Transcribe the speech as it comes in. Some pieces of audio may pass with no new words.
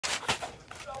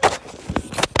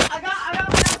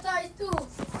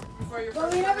your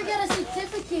But we never get a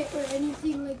certificate or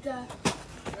anything like that.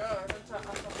 Yeah, that's how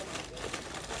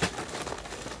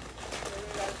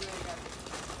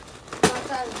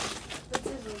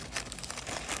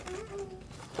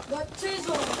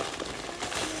Baptism.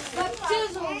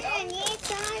 Baptism. I need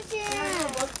charger.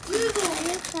 Baptism.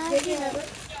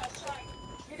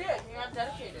 You did. You got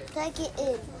dedicated. Take it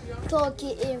in. Talk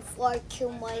it in before I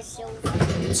kill myself.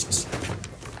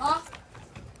 Huh?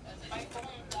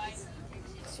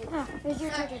 Here's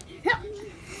your charger.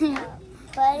 Put it in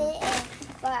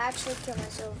before I actually kill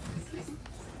myself.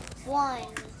 1.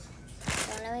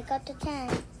 Don't let me go to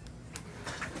 10.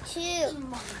 2.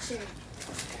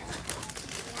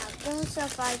 Now boom so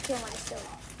far I kill myself.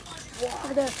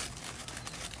 1.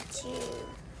 2.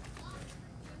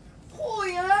 Oh,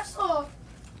 yeah, that's all.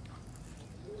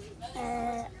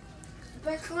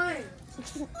 Back climb.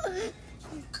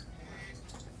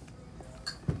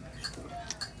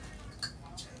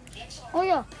 Oh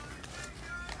yeah.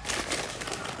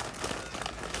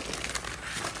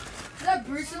 Is that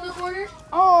Bruce in the corner?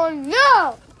 Oh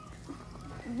no!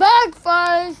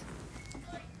 Backfires!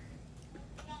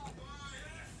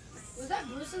 Was that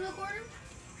Bruce in the corner?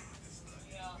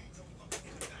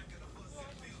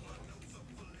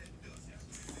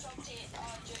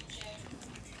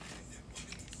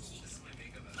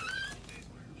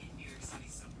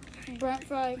 Brent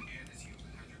Fry.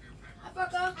 Hi,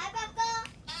 Becca. Hi, Becca.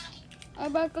 Hi,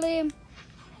 Buckley.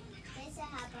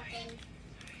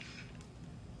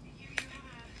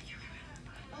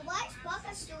 Well, why is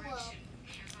Becca still up?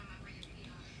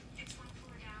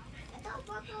 I thought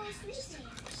Becca was sleeping.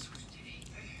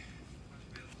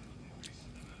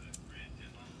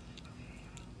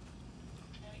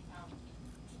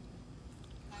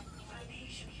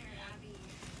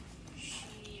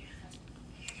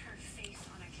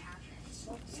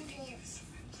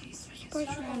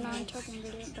 Person a non-talking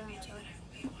video, but I'm sorry.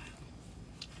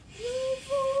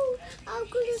 I'm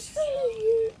gonna see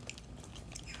you.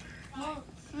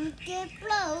 Get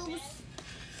blows.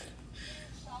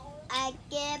 I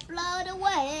get blown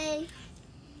away.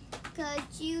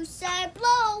 'Cause you said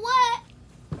blow away.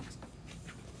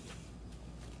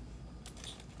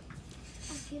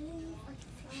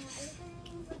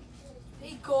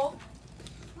 Hey, Cole.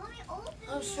 Mommy, open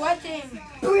I'm it. sweating.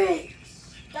 Breathe.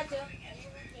 That's it.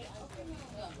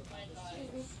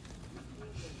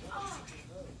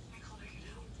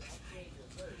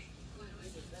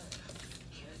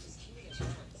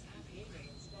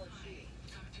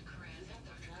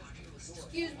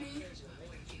 Excuse me.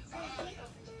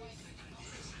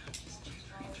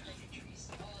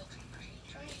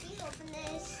 Please open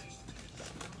this.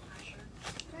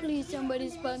 Please, somebody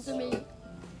sponsor me.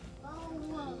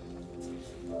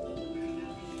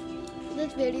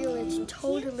 This video is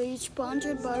totally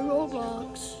sponsored by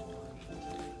Roblox.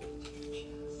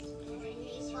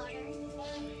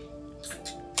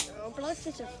 Roblox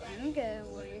is a fun game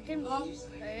where you can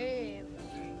play.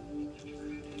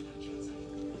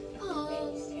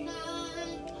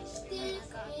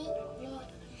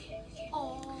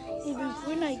 Even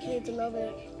Fortnite kids love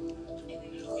it.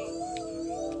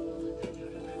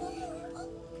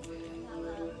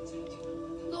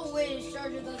 No way his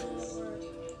charger doesn't work.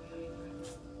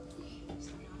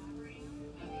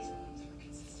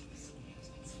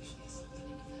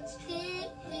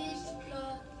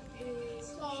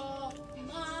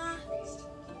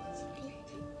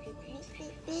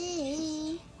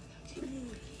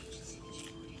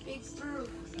 Big brew.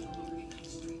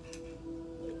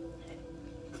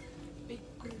 Big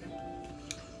brew. Big brew.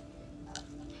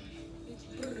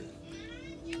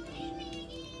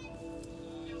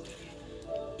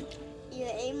 You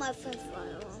ate my french fry.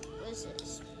 What is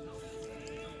this?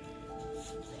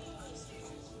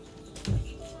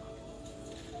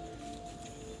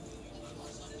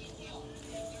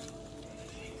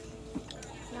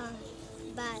 No,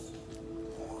 bad.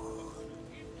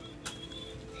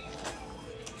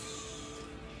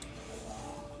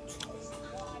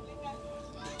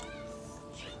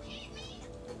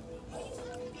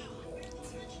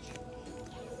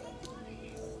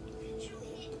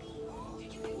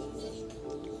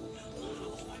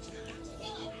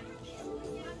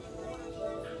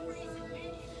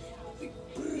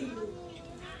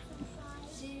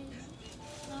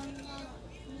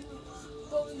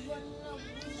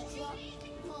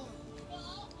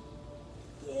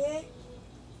 Yeah.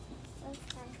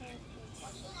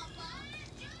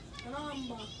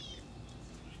 Caramba.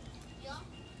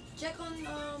 Check on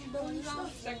Bonnie's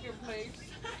stuff. Second place.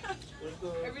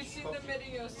 Have you seen the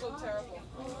video? It's so terrible.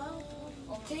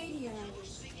 Katie.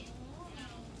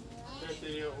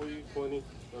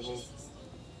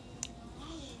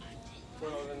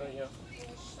 Well, then, yeah.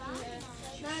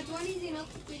 Nah, 20's enough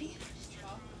for Kitty.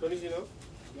 20's enough?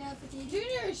 Yeah, for Kitty.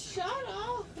 Junior, shut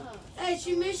up. Hey,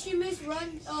 she missed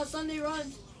run, Sunday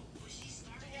runs.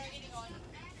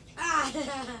 Ah!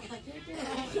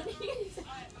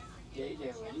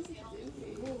 JJ, what is he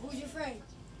doing? Who's your friend?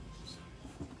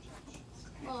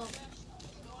 Oh.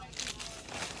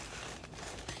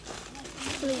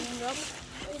 Cleaning up.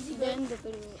 Is he Then good? the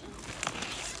video will end.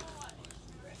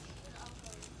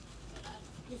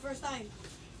 Your first time.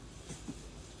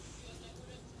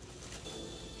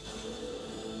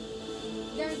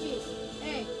 Guaranteed.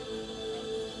 Hey.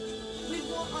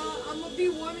 I'm gonna be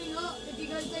warming up if you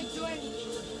guys like join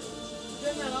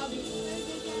my lobby.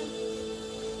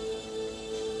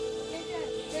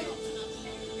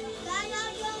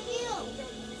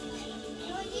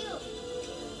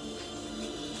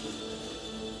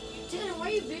 Tanner, why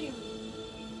are you videoing me?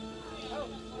 Oh,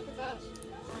 look at that.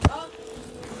 Oh,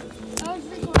 I was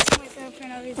recording myself for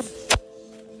no reason.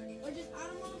 or just I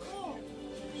don't want to call.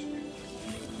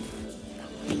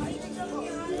 How do you think I'm gonna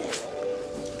get on it?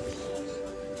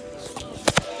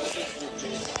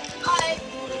 Hi.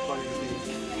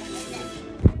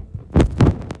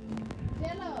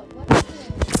 Della, what is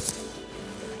this?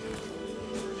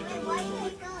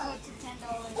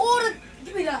 Oh,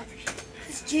 give me that.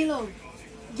 It's J-Lo.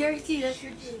 Guaranteed, that's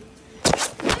your kid.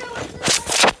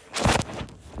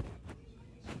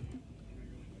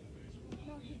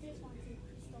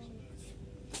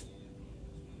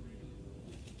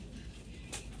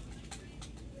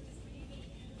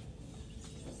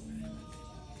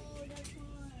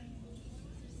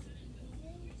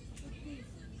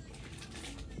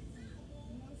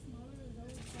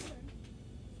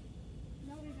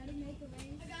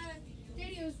 I got it.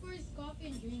 Daddy, it was for his coffee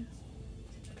and drinks.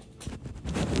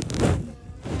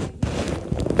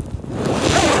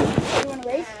 You want to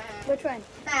race? Which one?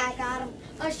 I got him.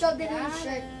 I shoved it in his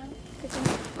shirt.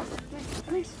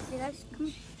 Come here. You guys, come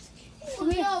here.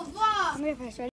 Come here. Come here first, ready?